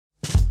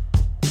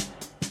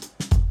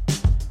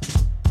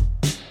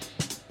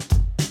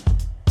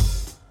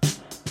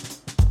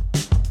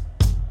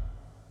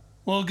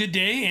Well, good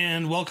day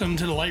and welcome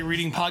to the Light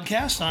Reading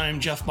Podcast. I'm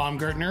Jeff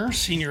Baumgartner,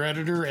 Senior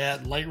Editor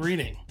at Light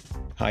Reading.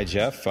 Hi,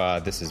 Jeff.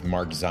 This is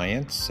Mark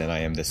Zients, and I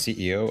am the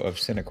CEO of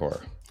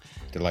Synacor.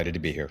 Delighted to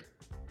be here.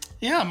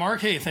 Yeah,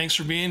 Mark, hey, thanks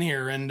for being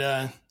here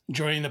and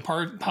joining the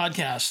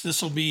podcast.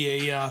 This will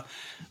be a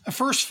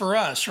first for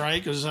us,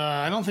 right? Because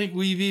I don't think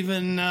we've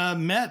even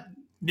met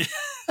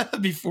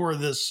before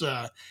this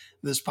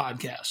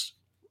podcast.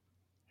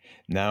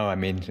 No, I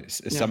mean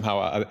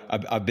somehow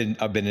I've been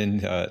in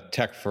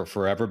tech for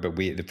forever, but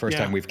the first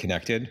time we've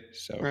connected.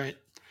 So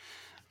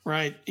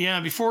right,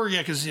 yeah. Before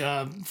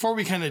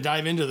we kind of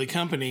dive into the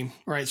company,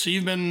 right? So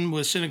you've been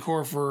with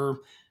Synacor for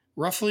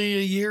roughly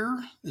a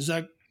year. Is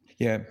that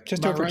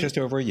just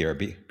over a year?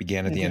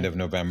 Began at the end of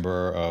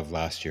November of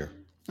last year.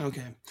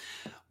 Okay,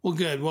 well,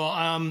 good. Well,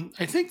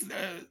 I think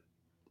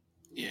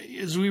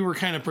as we were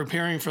kind of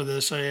preparing for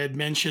this, I had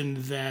mentioned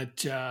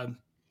that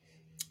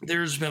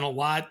there's been a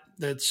lot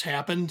that's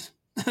happened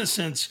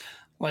since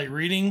Light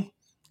Reading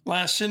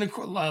last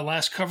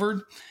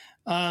covered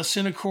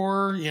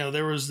Synacor. You know,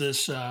 there was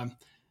this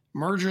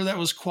merger that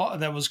was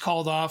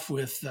called off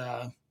with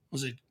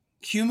was it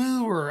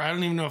Qumu, or I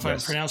don't even know if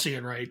I'm pronouncing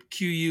it right,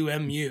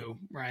 Qumu,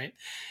 right?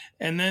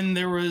 And then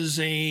there was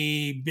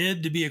a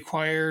bid to be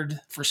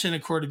acquired for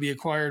Synacor to be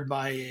acquired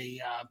by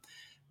a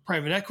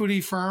private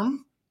equity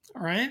firm,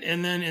 all right?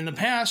 And then in the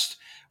past,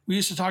 we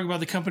used to talk about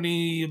the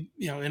company,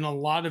 in a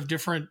lot of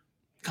different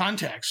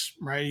contexts,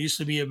 right? It used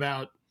to be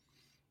about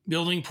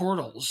building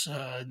portals.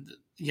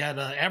 You had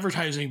an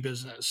advertising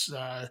business,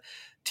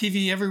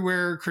 TV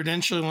everywhere,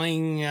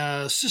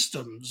 credentialing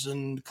systems,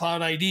 and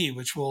Cloud ID,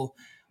 which we'll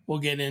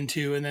get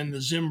into, and then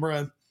the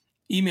Zimbra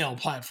email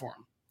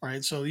platform,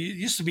 right? So it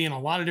used to be in a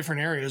lot of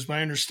different areas, but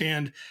I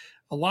understand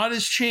a lot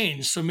has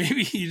changed. So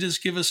maybe you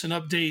just give us an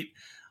update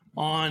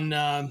on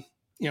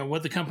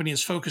what the company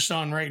is focused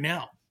on right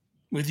now,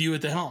 with you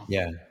at the helm.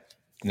 Yeah.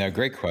 No,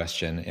 great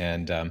question.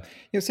 And,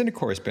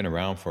 Synacor has been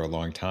around for a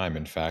long time.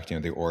 In fact,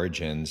 the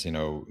origins,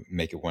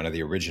 make it one of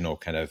the original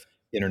kind of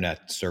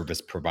internet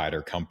service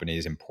provider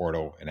companies and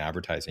portal and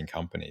advertising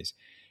companies.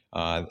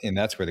 And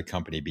that's where the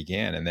company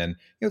began. And then,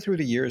 through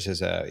the years as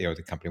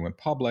the company went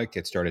public,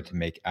 it started to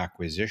make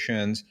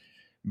acquisitions,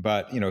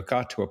 but, it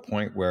got to a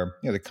point where,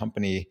 the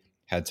company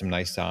had some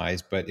nice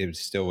size, but it was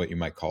still what you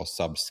might call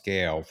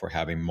subscale for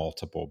having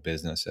multiple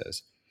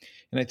businesses.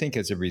 And I think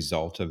as a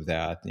result of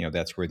that,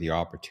 that's where the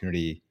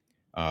opportunity,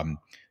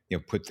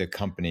 put the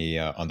company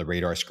on the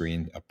radar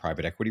screen of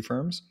private equity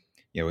firms.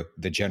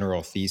 The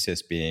general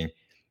thesis being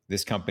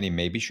this company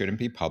maybe shouldn't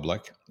be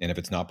public. And if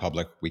it's not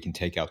public, we can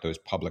take out those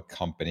public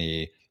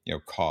company,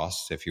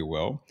 costs, if you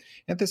will.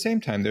 At the same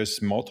time,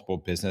 there's multiple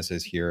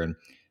businesses here. And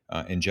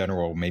in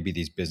general, maybe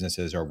these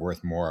businesses are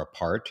worth more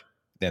apart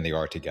than they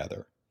are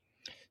together.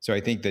 So I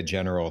think the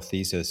general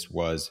thesis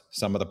was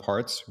some of the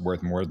parts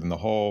worth more than the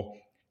whole.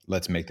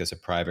 Let's make this a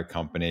private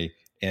company.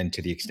 And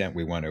to the extent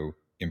we want to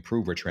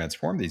improve or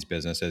transform these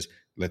businesses,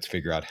 let's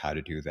figure out how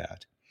to do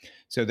that.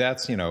 So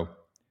that's,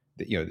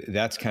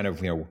 that's kind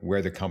of,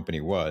 where the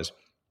company was.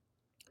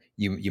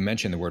 You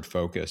mentioned the word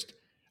focused.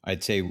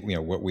 I'd say,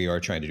 what we are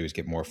trying to do is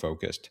get more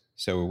focused.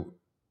 So,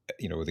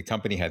 the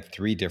company had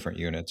 3 different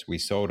units. We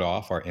sold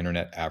off our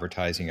internet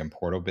advertising and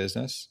portal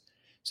business.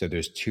 So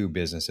there's 2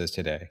 businesses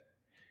today.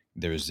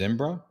 There's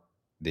Zimbra,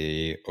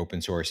 the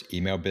open source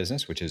email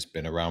business, which has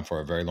been around for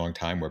a very long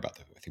time. We're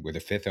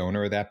the 5th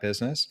owner of that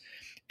business.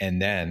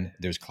 And then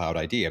there's Cloud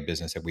ID, a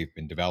business that we've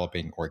been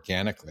developing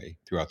organically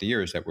throughout the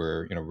years that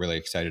we're really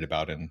excited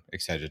about and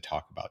excited to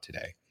talk about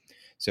today.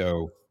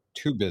 So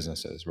 2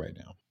 businesses right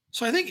now.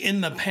 So I think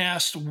in the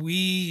past, we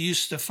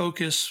used to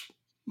focus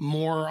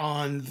more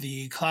on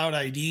the Cloud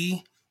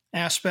ID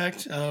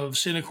aspect of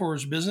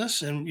Synacor's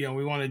business. And,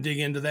 we want to dig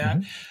into that.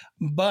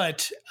 Mm-hmm.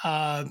 But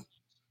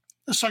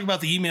let's talk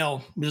about the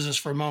email business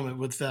for a moment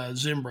with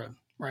Zimbra,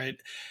 right?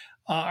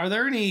 Are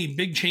there any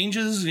big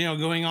changes,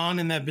 going on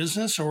in that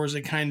business, or is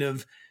it kind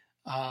of,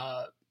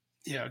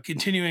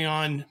 continuing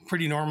on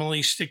pretty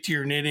normally, stick to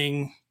your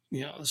knitting,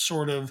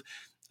 sort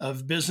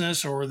of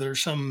business, or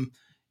there's some,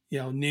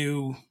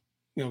 new,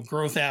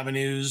 growth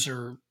avenues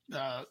or,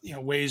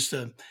 ways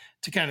to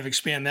kind of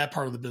expand that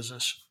part of the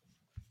business?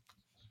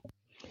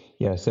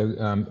 Yeah,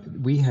 so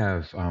we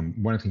have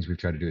one of the things we've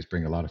tried to do is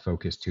bring a lot of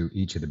focus to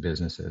each of the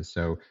businesses.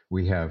 So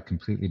we have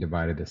completely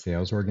divided the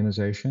sales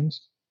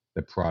organizations,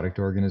 the product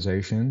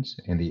organizations,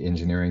 and the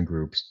engineering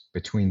groups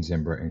between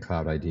Zimbra and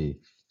Cloud ID.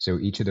 So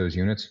each of those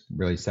units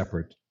really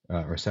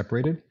are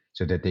separated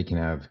so that they can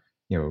have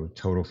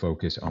total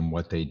focus on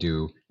what they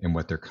do and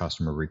what their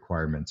customer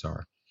requirements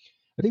are.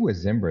 I think with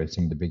Zimbra,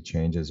 some of the big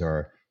changes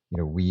are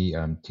we,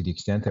 to the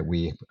extent that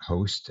we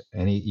host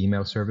any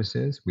email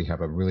services, we have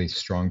a really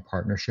strong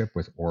partnership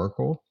with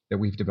Oracle that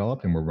we've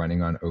developed, and we're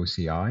running on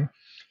OCI.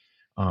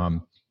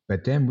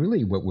 But then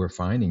really what we're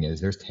finding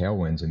is there's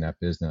tailwinds in that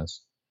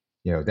business.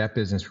 That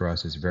business for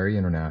us is very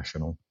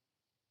international.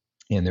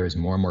 And there's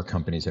more and more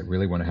companies that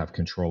really want to have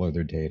control of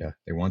their data.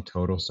 They want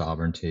total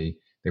sovereignty.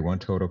 They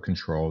want total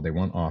control. They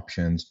want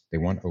options. They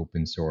want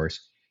open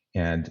source.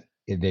 And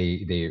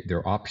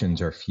their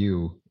options are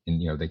few,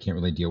 and they can't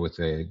really deal with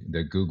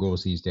the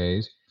Googles these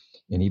days,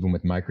 and even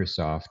with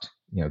Microsoft,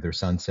 they're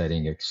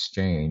sunsetting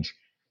Exchange.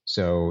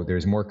 So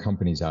there's more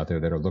companies out there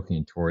that are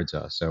looking towards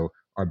us. So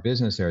our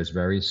business there is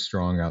very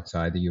strong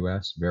outside the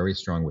U.S., very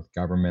strong with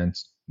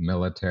governments,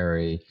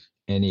 military,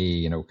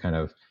 any kind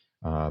of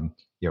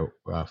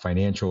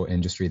financial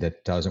industry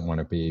that doesn't want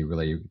to be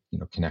really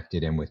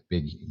connected in with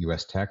big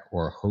U.S. tech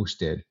or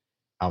hosted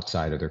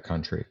outside of their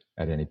country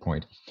at any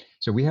point.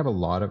 So we have a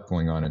lot of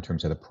going on in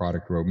terms of the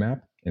product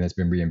roadmap, and it's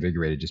been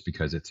reinvigorated just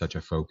because it's such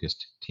a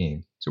focused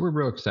team. So we're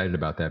real excited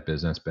about that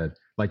business. But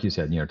like you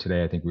said,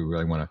 today I think we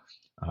really want to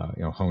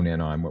hone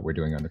in on what we're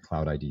doing on the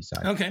Cloud ID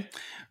side. Okay,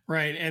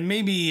 right, and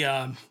maybe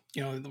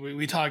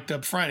we talked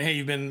up front. Hey,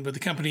 you've been with the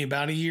company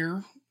about a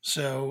year,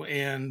 so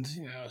and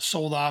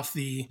sold off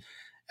the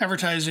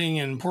advertising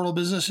and portal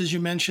business as you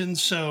mentioned.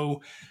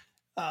 So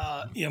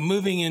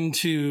moving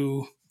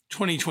into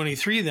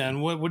 2023, then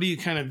what do you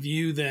kind of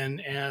view then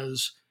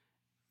as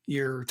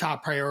your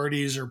top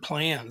priorities or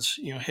plans,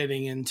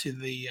 heading into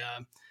the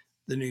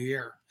new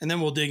year? And then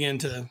we'll dig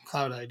into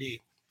Cloud ID.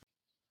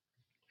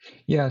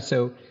 Yeah,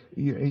 so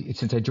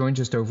since I joined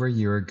just over a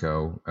year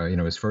ago, I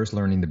was first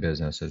learning the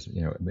business as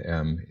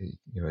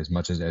as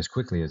much as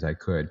quickly as I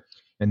could,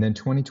 and then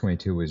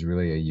 2022 was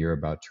really a year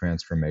about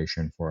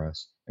transformation for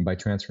us. And by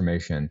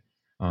transformation,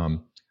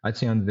 I'd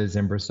say on the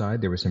Zimbra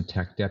side, there was some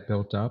tech debt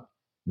built up.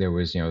 There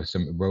was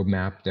some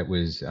roadmap that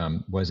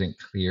wasn't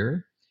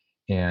clear,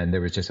 and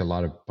there was just a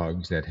lot of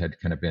bugs that had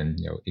kind of been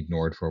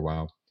ignored for a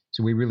while.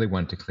 So we really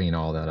wanted to clean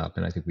all that up,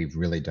 and I think we've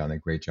really done a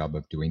great job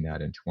of doing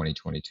that in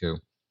 2022.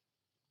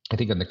 I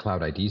think on the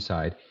Cloud ID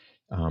side,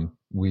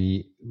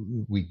 we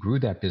grew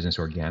that business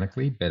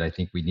organically, but I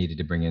think we needed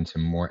to bring in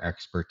some more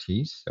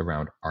expertise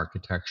around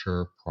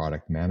architecture,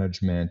 product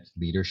management,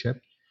 leadership.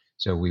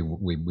 So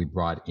we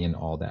brought in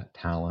all that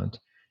talent,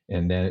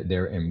 and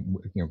then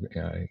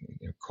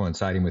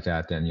coinciding with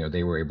that, then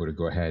they were able to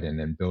go ahead and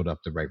then build up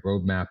the right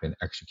roadmap and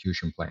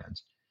execution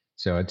plans.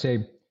 So I'd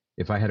say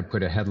if I had to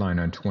put a headline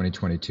on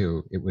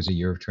 2022, it was a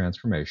year of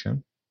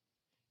transformation.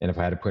 And if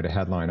I had to put a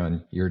headline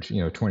on year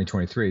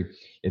 2023,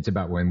 it's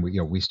about when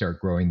we start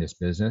growing this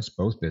business,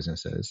 both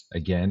businesses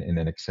again, and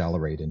then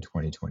accelerate in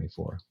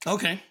 2024.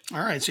 Okay, all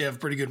right. So you have a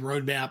pretty good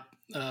roadmap,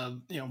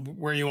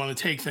 where you want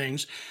to take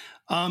things.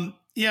 I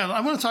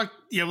want to talk.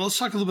 Yeah, well, let's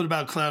talk a little bit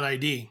about Cloud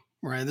ID.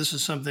 Right, this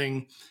is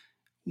something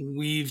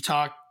we've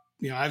talked.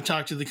 I've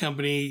talked to the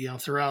company.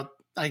 Throughout.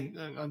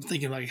 I'm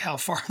thinking like how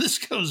far this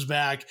goes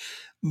back,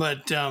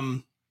 but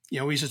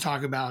we used to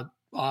talk about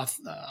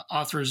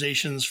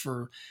authorizations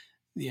for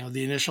the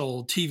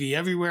initial TV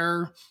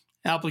Everywhere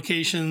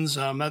applications.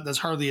 That's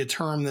hardly a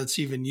term that's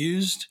even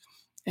used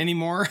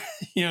anymore,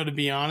 to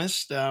be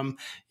honest.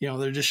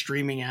 They're just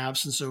streaming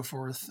apps and so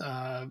forth.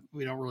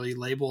 We don't really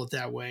label it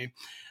that way.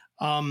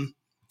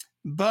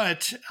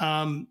 But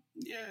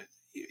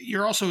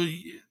you're also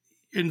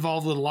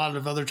involved with a lot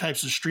of other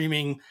types of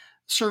streaming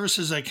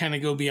services that kind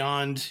of go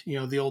beyond,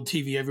 the old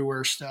TV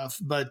Everywhere stuff.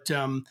 But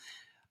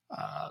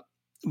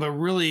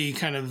really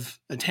kind of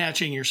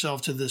attaching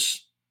yourself to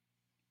this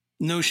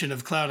notion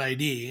of Cloud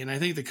ID. And I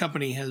think the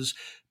company has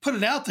put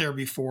it out there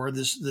before,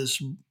 this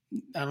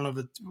I don't know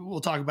if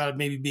we'll talk about it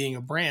maybe being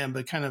a brand,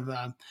 but kind of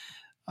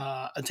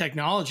a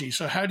technology.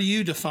 So how do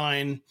you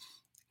define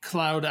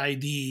Cloud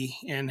ID,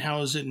 and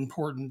how is it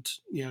important,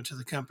 to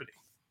the company?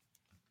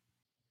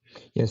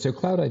 Yeah, so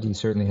Cloud ID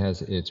certainly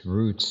has its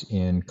roots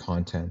in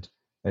content,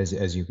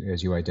 as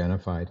you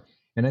identified.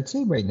 And I'd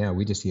say right now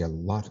we just see a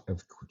lot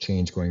of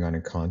change going on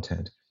in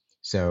content.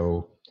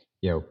 So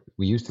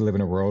we used to live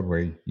in a world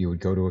where you would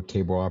go to a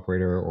cable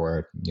operator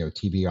or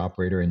TV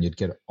operator, and you'd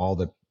get all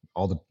the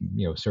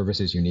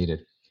services you needed.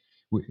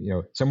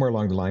 Somewhere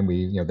along the line,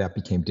 that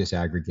became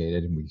disaggregated,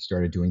 and we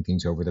started doing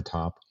things over the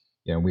top.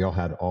 We all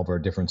had all of our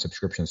different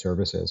subscription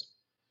services.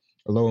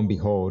 Lo and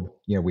behold,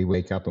 we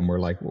wake up and we're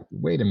like,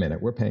 wait a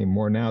minute, we're paying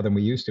more now than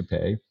we used to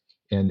pay,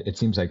 and it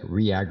seems like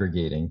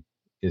reaggregating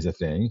is a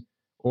thing.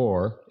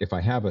 Or if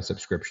I have a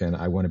subscription,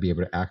 I want to be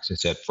able to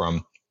access it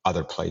from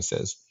other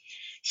places.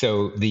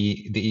 So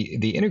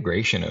the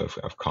integration of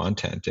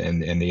content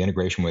and the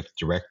integration with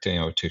direct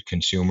to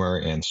consumer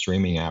and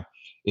streaming app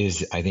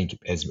is, I think,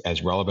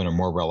 as relevant or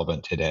more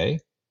relevant today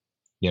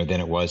than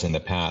it was in the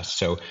past.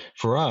 So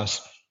for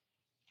us,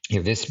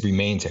 this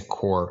remains a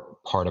core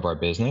part of our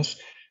business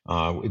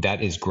that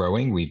is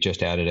growing. We've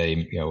just added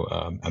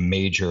a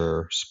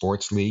major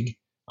sports league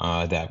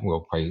that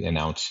will probably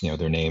announce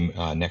their name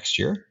next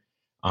year.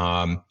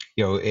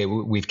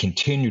 We've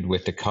continued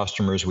with the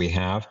customers we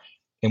have.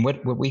 And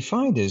what we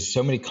find is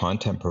so many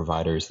content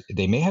providers,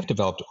 they may have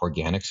developed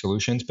organic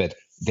solutions, but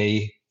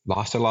they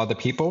lost a lot of the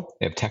people.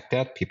 They have tech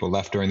debt. People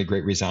left during the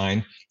Great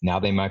Resign. Now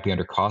they might be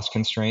under cost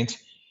constraints.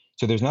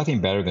 So there's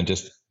nothing better than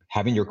just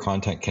having your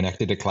content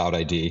connected to Cloud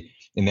ID.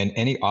 And then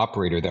any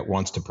operator that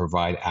wants to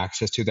provide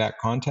access to that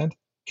content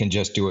can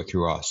just do it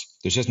through us.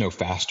 There's just no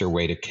faster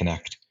way to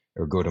connect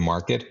or go to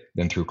market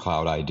than through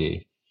Cloud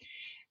ID.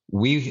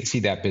 We see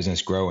that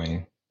business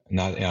growing,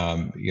 not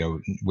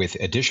with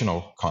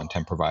additional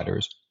content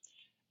providers.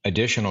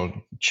 additional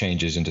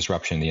changes and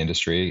disruption in the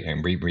industry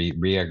and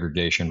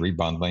re-aggregation,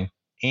 rebundling,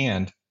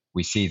 and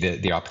we see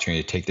the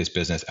opportunity to take this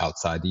business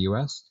outside the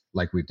U.S.,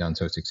 like we've done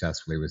so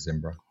successfully with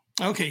Zimbra.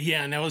 Okay,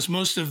 yeah. Now, is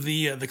most of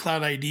the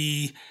Cloud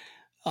ID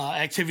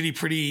activity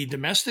pretty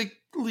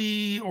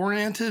domestically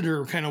oriented,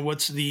 or kind of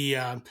what's the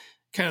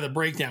kind of the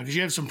breakdown? Because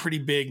you have some pretty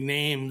big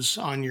names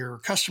on your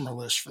customer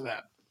list for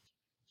that.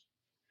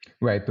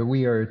 Right, but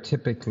we are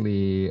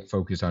typically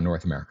focused on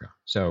North America.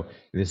 So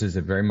this is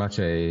very much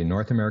a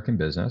North American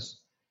business,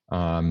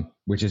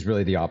 which is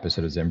really the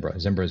opposite of Zimbra.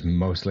 Zimbra is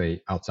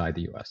mostly outside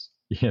the U.S.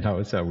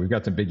 So we've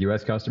got some big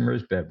U.S.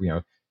 customers, but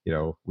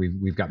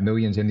we've got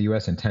millions in the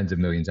U.S. and tens of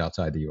millions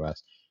outside the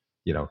U.S.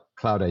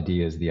 Cloud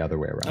ID is the other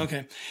way around.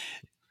 Okay.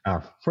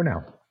 For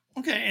now.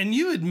 Okay, and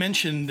you had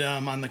mentioned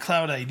on the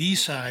Cloud ID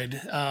side,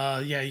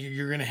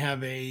 you're going to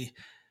have a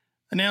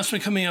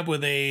announcement coming up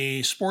with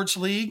a sports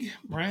league,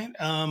 right?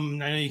 I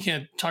know you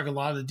can't talk a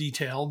lot of the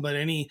detail, but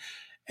any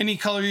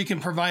color you can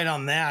provide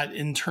on that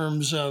in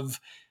terms of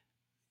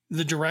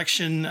the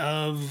direction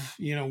of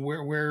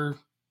where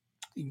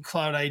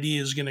Cloud ID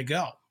is going to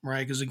go,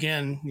 right? Because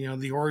again,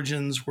 the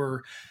origins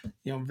were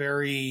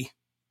very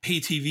pay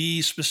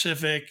TV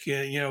specific,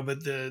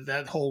 but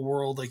that whole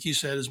world, like you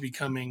said, is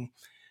becoming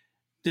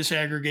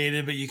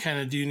disaggregated. But you kind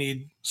of do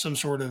need some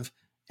sort of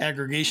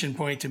aggregation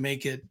point to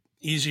make it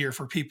easier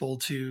for people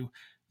to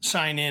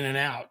sign in and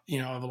out,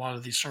 of a lot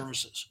of these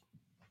services.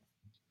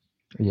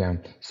 Yeah.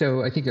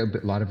 So I think a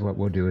lot of what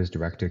we'll do is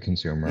direct to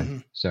consumer. Mm-hmm.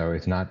 So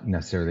it's not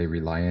necessarily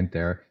reliant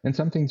there. And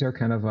some things are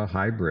kind of a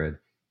hybrid,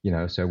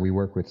 so we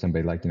work with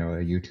somebody like, a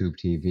YouTube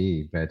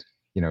TV, but,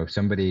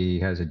 somebody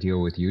has a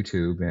deal with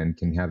YouTube and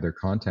can have their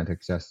content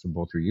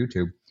accessible through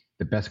YouTube.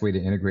 The best way to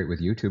integrate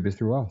with YouTube is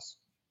through us.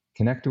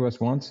 Connect to us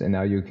once, and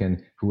now you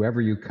can,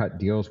 whoever you cut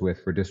deals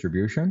with for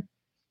distribution,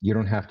 you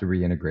don't have to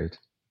reintegrate.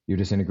 You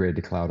just integrated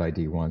to Cloud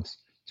ID once.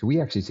 So we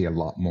actually see a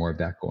lot more of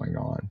that going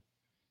on.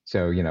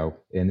 So,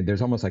 and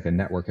there's almost like a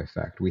network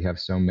effect. We have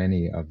so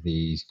many of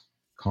these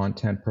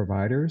content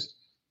providers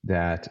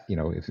that,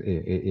 if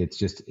it's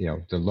just,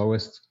 the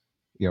lowest,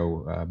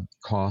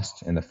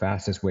 cost and the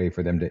fastest way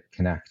for them to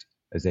connect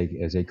as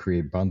they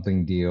create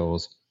bundling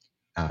deals,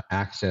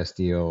 access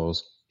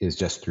deals is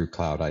just through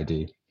Cloud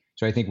ID.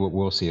 So I think what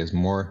we'll see is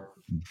more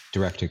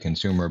direct to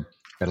consumer,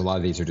 but a lot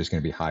of these are just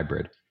going to be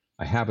hybrid.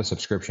 I have a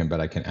subscription, but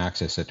I can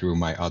access it through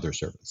my other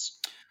service,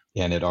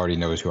 and it already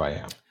knows who I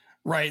am.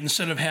 Right.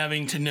 Instead of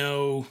having to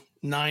know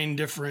 9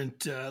 different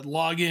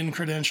login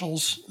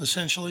credentials,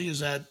 essentially, is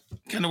that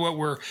kind of what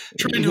we're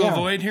trying to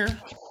avoid here?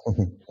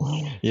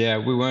 Yeah,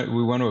 we want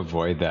to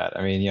avoid that.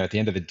 I mean, at the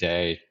end of the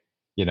day,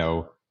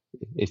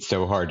 it's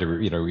so hard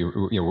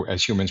to,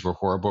 as humans, we're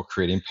horrible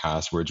creating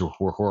passwords.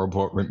 We're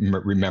horrible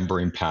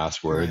remembering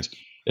passwords.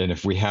 Right. And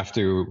if we have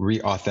to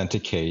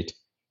re-authenticate,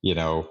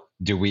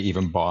 do we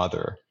even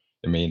bother?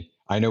 I mean,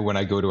 I know when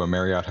I go to a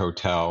Marriott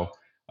hotel,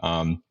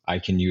 I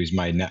can use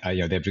my,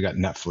 they've got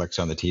Netflix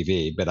on the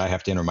TV, but I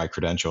have to enter my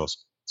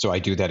credentials. So I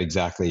do that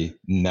exactly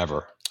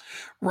never.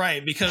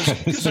 Right. Because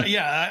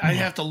I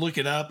have to look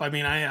it up. I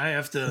mean, I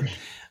have to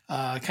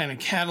kind of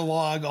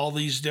catalog all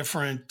these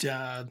different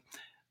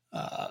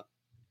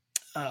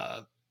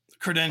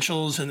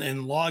credentials and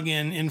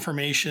login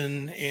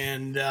information.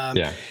 And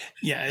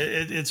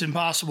it's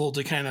impossible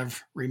to kind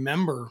of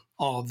remember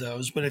all of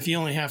those. But if you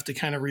only have to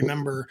kind of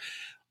remember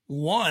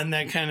one,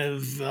 that kind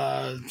of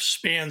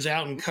spans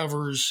out and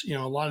covers, a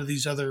lot of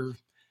these other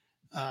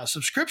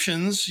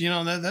subscriptions,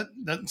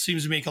 that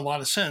seems to make a lot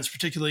of sense,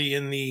 particularly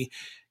in the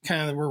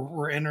kind of,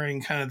 we're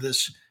entering kind of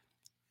this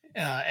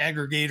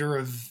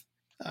aggregators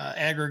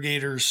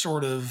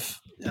sort of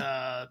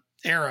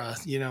era,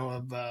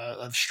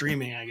 of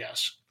streaming, I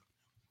guess.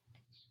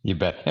 You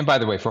bet. And by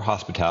the way, for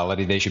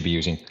hospitality, they should be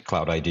using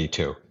Cloud ID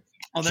too.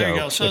 Oh, there you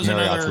go. So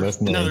there's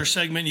another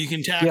segment you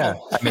can tackle. Yeah,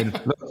 I mean,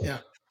 yeah.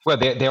 Well,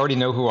 they already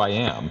know who I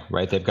am,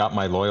 right? They've got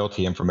my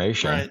loyalty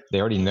information. Right. They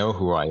already know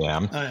who I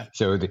am. Oh, yeah.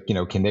 So,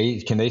 can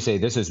they say,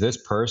 this is this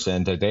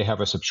person, that they have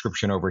a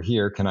subscription over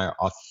here? Can I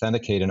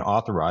authenticate and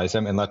authorize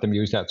them and let them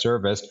use that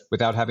service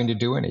without having to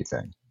do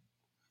anything?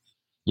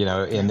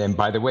 And then,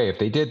 by the way, if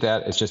they did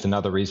that, it's just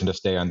another reason to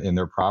stay in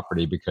their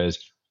property, because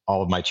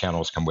all of my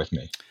channels come with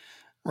me.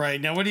 Right.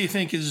 Now, what do you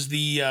think is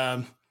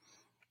the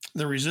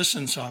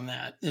resistance on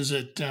that? Is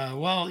it,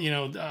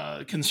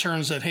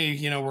 concerns that,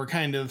 hey, we're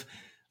kind of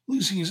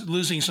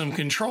losing some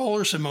control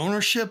or some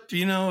ownership,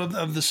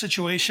 of the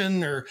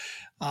situation, or,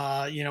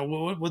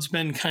 what's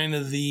been kind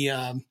of the,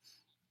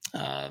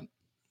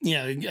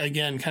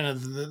 again, kind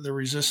of the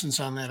resistance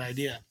on that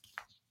idea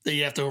that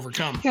you have to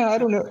overcome? Yeah, I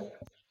don't know.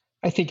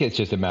 I think it's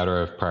just a matter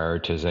of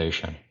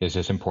prioritization. Is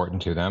this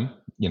important to them?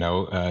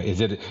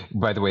 Is it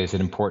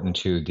important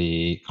to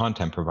the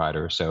content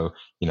provider? So,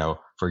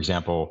 for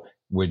example,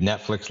 would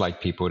Netflix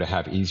like people to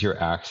have easier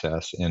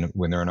access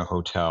when they're in a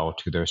hotel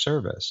to their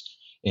service?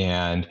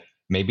 And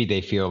maybe they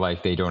feel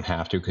like they don't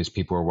have to because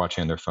people are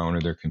watching on their phone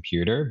or their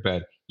computer.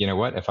 But you know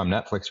what? If I'm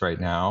Netflix right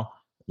now,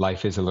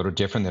 life is a little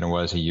different than it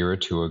was a year or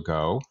two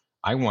ago.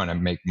 I want to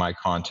make my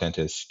content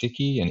as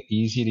sticky and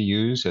easy to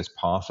use as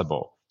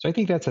possible. So I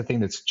think that's the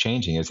thing that's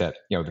changing is that,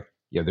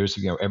 there's,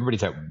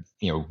 everybody's at,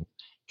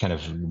 kind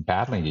of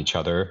battling each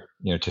other,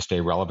 to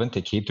stay relevant,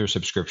 to keep their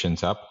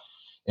subscriptions up.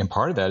 And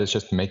part of that is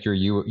just to make your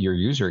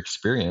user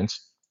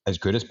experience as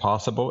good as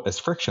possible, as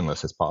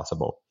frictionless as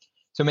possible.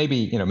 So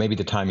maybe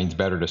the timing's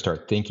better to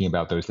start thinking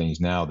about those things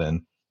now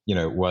than,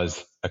 it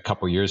was a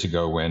couple years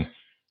ago when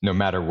no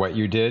matter what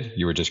you did,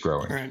 you were just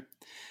growing. Right.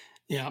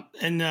 Yeah.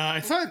 And I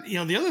thought,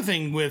 the other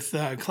thing with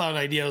Cloud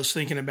ID I was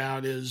thinking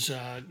about is,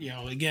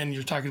 again,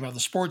 you're talking about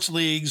the sports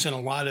leagues and a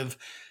lot of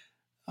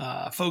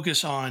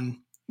focus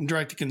on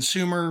direct to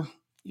consumer,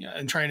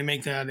 and trying to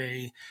make that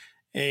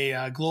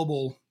a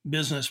global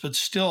business. But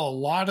still, a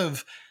lot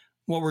of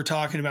what we're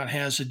talking about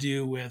has to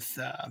do with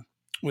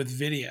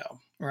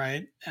video,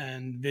 right?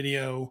 And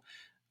video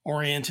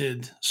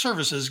oriented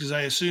services, because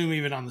I assume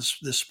even on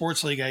the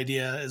sports league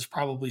idea is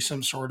probably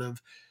some sort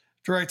of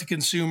direct to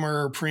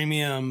consumer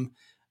premium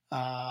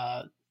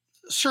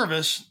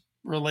service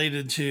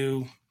related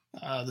to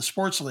the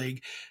sports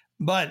league.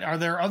 But are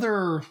there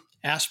other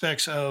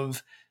aspects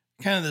of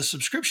kind of the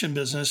subscription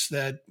business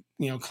that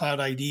Cloud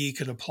ID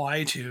could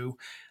apply to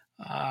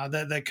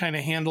that kind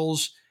of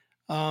handles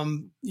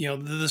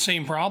the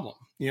same problem,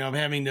 of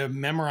having to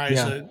memorize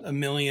a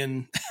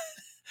million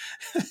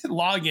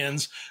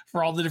logins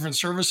for all the different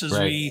services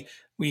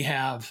we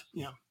have.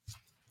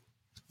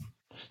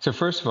 So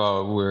first of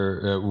all,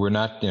 we're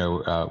not,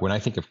 when I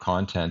think of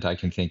content, I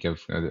can think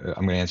of, I'm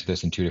going to answer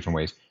this in two different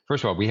ways.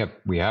 First of all,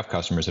 we have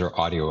customers that are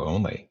audio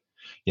only,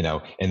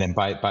 and then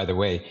by the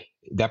way,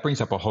 that brings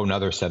up a whole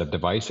nother set of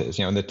devices.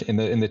 In the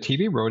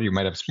TV world, you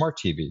might have smart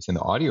TVs. In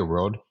the audio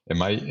world,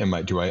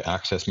 do I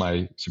access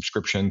my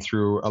subscription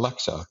through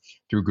Alexa,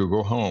 through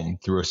Google Home,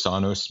 through a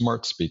Sonos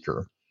smart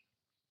speaker?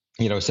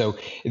 So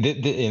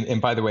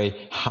and by the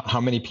way, how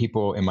many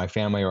people in my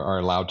family are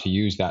allowed to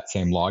use that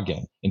same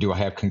login? And do I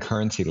have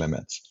concurrency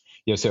limits?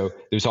 So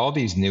there's all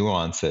these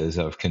nuances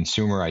of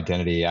consumer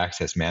identity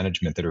access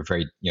management that are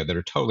that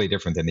are totally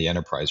different than the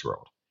enterprise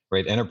world,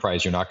 right?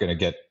 Enterprise, you're not going to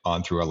get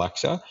on through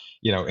Alexa,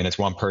 and it's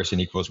one person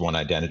equals one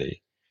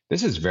identity.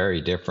 This is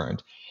very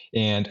different.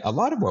 And a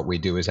lot of what we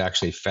do is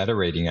actually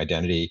federating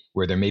identity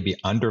where there may be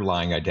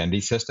underlying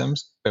identity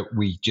systems, but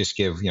we just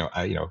give,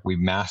 we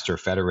master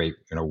federate,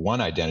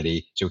 one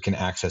identity so we can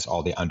access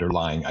all the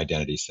underlying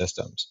identity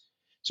systems.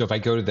 So if I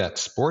go to that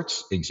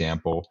sports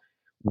example,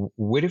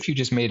 what if you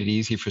just made it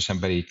easy for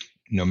somebody,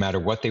 no matter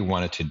what they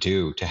wanted to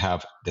do, to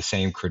have the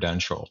same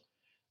credential?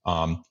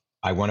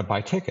 I want to buy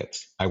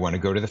tickets. I want to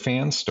go to the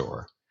fan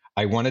store.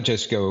 I want to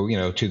just go,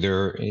 to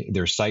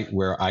their site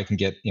where I can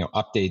get,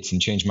 updates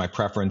and change my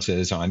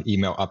preferences on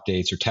email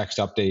updates or text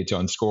updates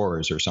on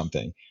scores or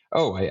something.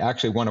 Oh, I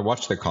actually want to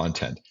watch the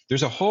content.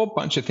 There's a whole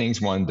bunch of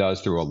things one does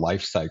through a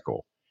life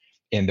cycle.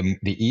 And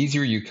the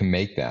easier you can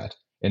make that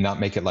and not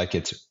make it like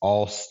it's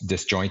all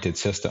disjointed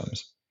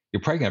systems,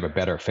 you're probably going to have a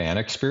better fan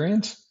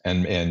experience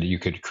and you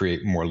could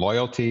create more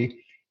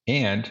loyalty.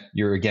 And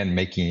you're, again,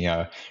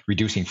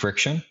 reducing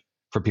friction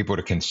for people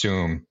to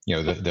consume,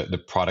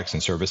 the products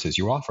and services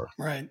you offer.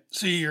 Right.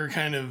 So you're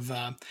kind of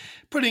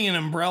putting an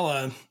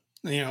umbrella,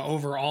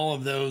 over all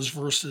of those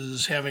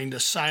versus having to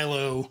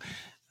silo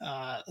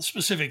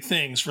specific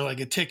things for like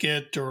a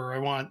ticket, or I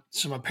want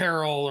some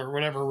apparel or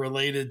whatever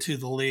related to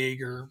the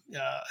league or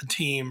a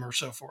team or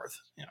so forth.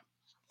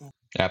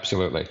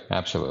 Absolutely.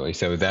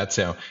 So that's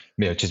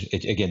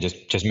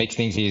just makes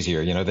things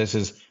easier. This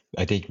is,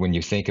 I think, when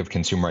you think of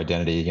consumer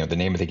identity, the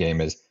name of the game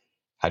is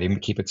how do you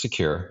keep it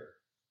secure?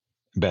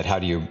 But how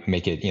do you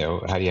make it,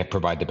 how do you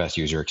provide the best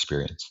user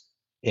experience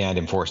and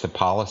enforce the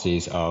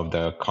policies of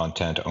the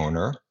content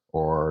owner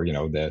or,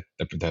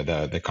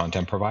 the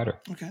content provider?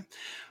 Okay.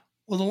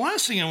 Well, the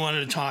last thing I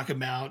wanted to talk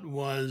about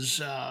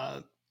was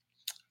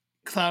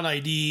Cloud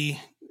ID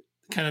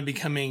kind of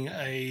becoming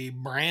a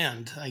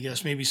brand, I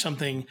guess, maybe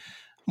something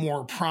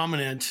more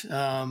prominent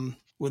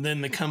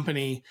within the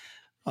company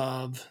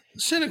of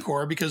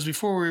Synacor, because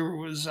before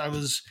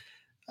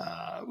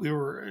we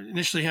were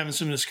initially having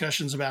some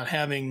discussions about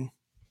having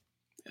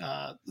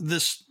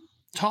this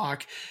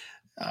talk.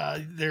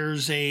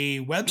 There's a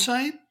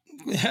website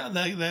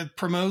that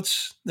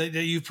promotes that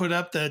you put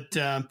up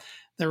that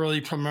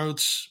really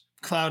promotes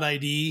Cloud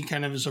ID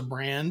kind of as a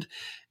brand.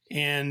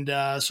 And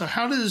so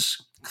how does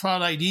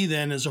Cloud ID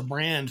then as a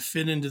brand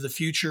fit into the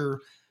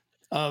future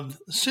of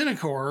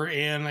Synacor?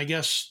 And I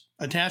guess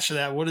attached to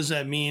that, what does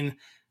that mean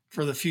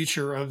for the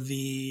future of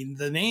the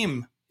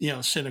name,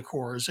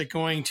 Synacor? Is it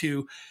going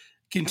to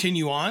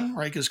continue on,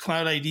 right? Because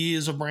Cloud ID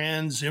is a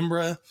brand,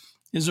 Zimbra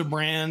is a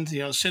brand,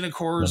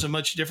 Synacor is a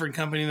much different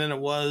company than it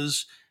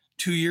was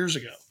 2 years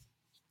ago.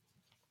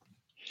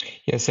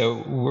 Yeah,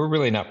 so we're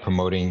really not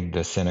promoting the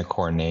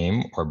Synacor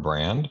name or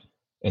brand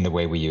in the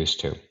way we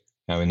used to.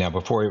 Now,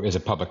 before it was a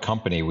public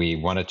company, we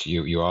wanted to,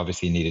 you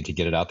obviously needed to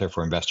get it out there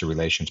for investor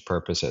relations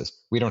purposes.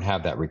 We don't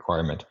have that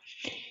requirement.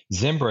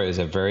 Zimbra is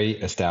a very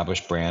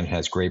established brand,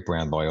 has great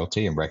brand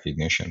loyalty and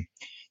recognition.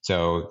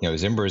 So,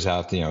 Zimbra is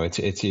out,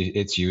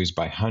 it's used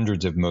by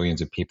hundreds of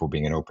millions of people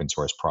being an open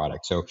source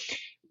product. So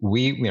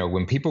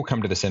when people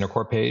come to the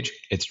Synacor page,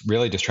 it's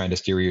really just trying to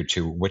steer you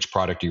to which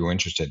product you're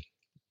interested.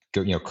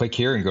 Go, click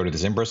here and go to the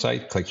Zimbra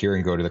site, click here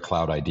and go to the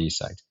Cloud ID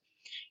site.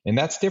 And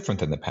that's different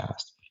than the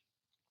past.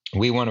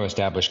 We want to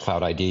establish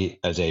Cloud ID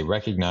as a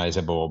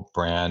recognizable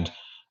brand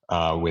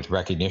with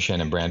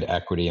recognition and brand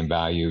equity and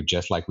value,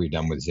 just like we've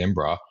done with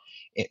Zimbra,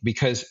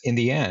 because in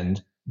the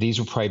end, these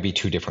will probably be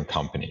two different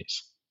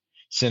companies.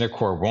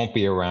 Synacor won't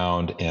be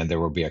around, and there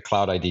will be a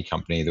Cloud ID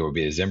company, there will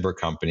be a Zimbra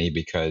company,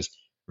 because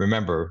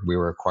remember, we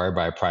were acquired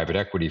by a private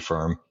equity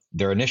firm.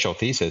 Their initial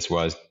thesis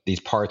was these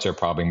parts are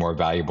probably more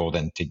valuable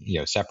than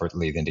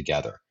separately than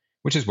together,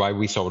 which is why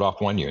we sold off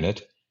one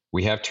unit.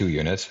 We have two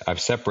units.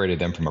 I've separated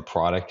them from a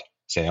product,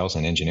 sales,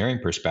 and engineering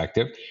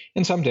perspective.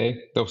 And someday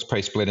they'll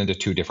probably split into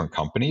two different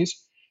companies,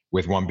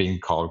 with one being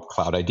called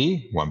Cloud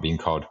ID, one being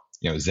called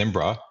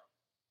Zimbra,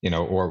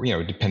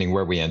 or depending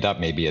where we end up,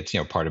 maybe it's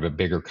part of a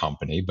bigger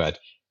company. But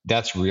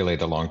that's really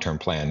the long-term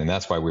plan, and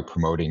that's why we're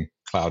promoting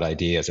Cloud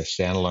ID as a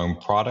standalone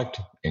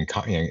product and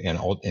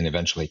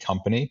eventually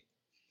company.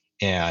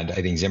 And I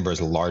think Zimbra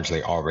is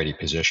largely already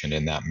positioned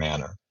in that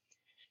manner.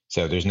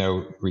 So there's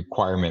no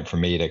requirement for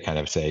me to kind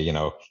of say,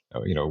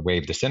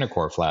 wave the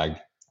Synacor flag.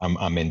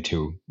 I'm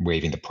into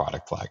waving the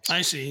product flags.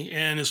 I see.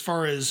 And as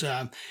far as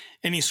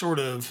any sort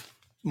of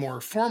more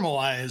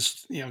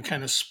formalized,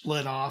 kind of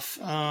split off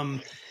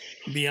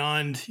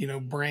beyond,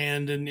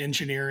 brand and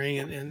engineering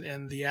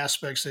and the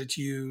aspects that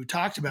you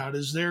talked about,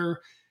 is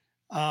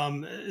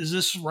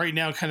this right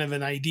now kind of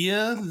an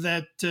idea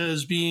that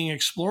is being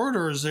explored,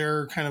 or is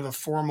there kind of a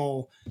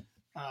formal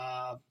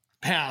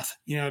path,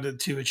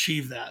 to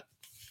achieve that?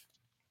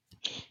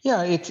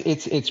 Yeah,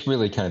 it's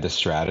really kind of the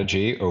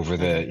strategy over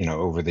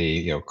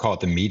the call it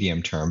the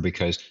medium term,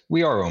 because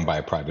we are owned by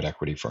a private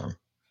equity firm.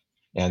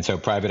 And so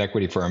private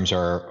equity firms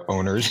are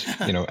owners,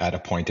 at a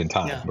point in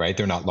time, yeah. Right?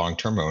 They're not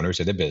long-term owners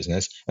of the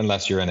business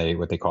unless you're in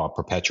what they call a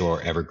perpetual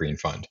or evergreen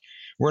fund.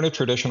 We're in a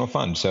traditional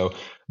fund, so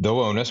they'll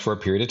own us for a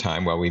period of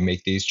time while we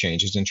make these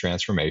changes and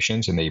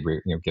transformations, and they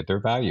get their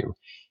value.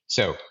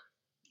 So,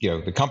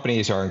 the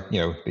companies are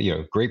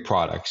great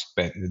products,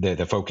 but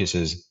the focus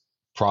is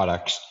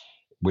products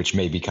which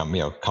may become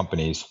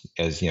companies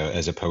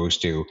as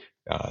opposed to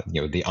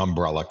the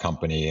umbrella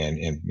company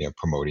and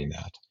promoting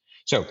that.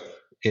 So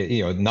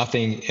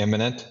nothing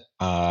imminent.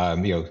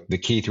 The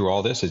key through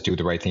all this is do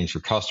the right things for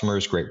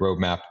customers, great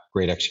roadmap,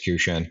 great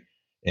execution.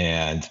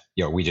 And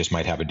we just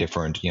might have a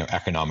different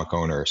economic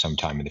owner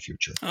sometime in the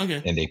future.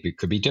 Okay, and they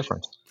could be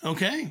different.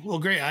 Okay, well,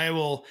 great. I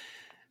will,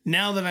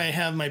 now that I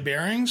have my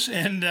bearings,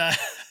 and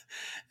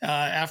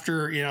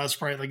after it's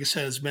probably, like I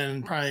said, it's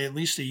been probably at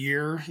least a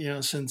year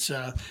since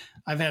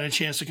I've had a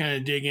chance to kind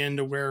of dig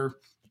into where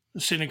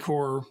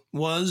Synacor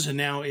was and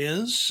now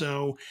is.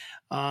 So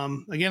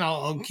again,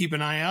 I'll keep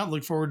an eye out.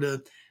 Look forward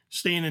to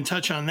staying in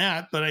touch on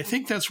that. But I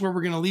think that's where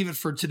we're going to leave it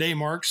for today,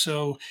 Mark.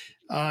 So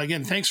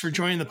again, thanks for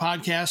joining the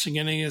podcast and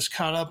getting us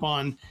caught up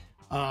on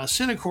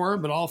Synacor,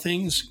 but all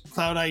things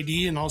Cloud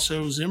ID and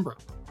also Zimbra.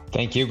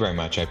 Thank you very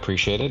much. I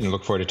appreciate it and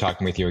look forward to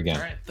talking with you again.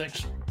 All right.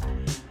 Thanks.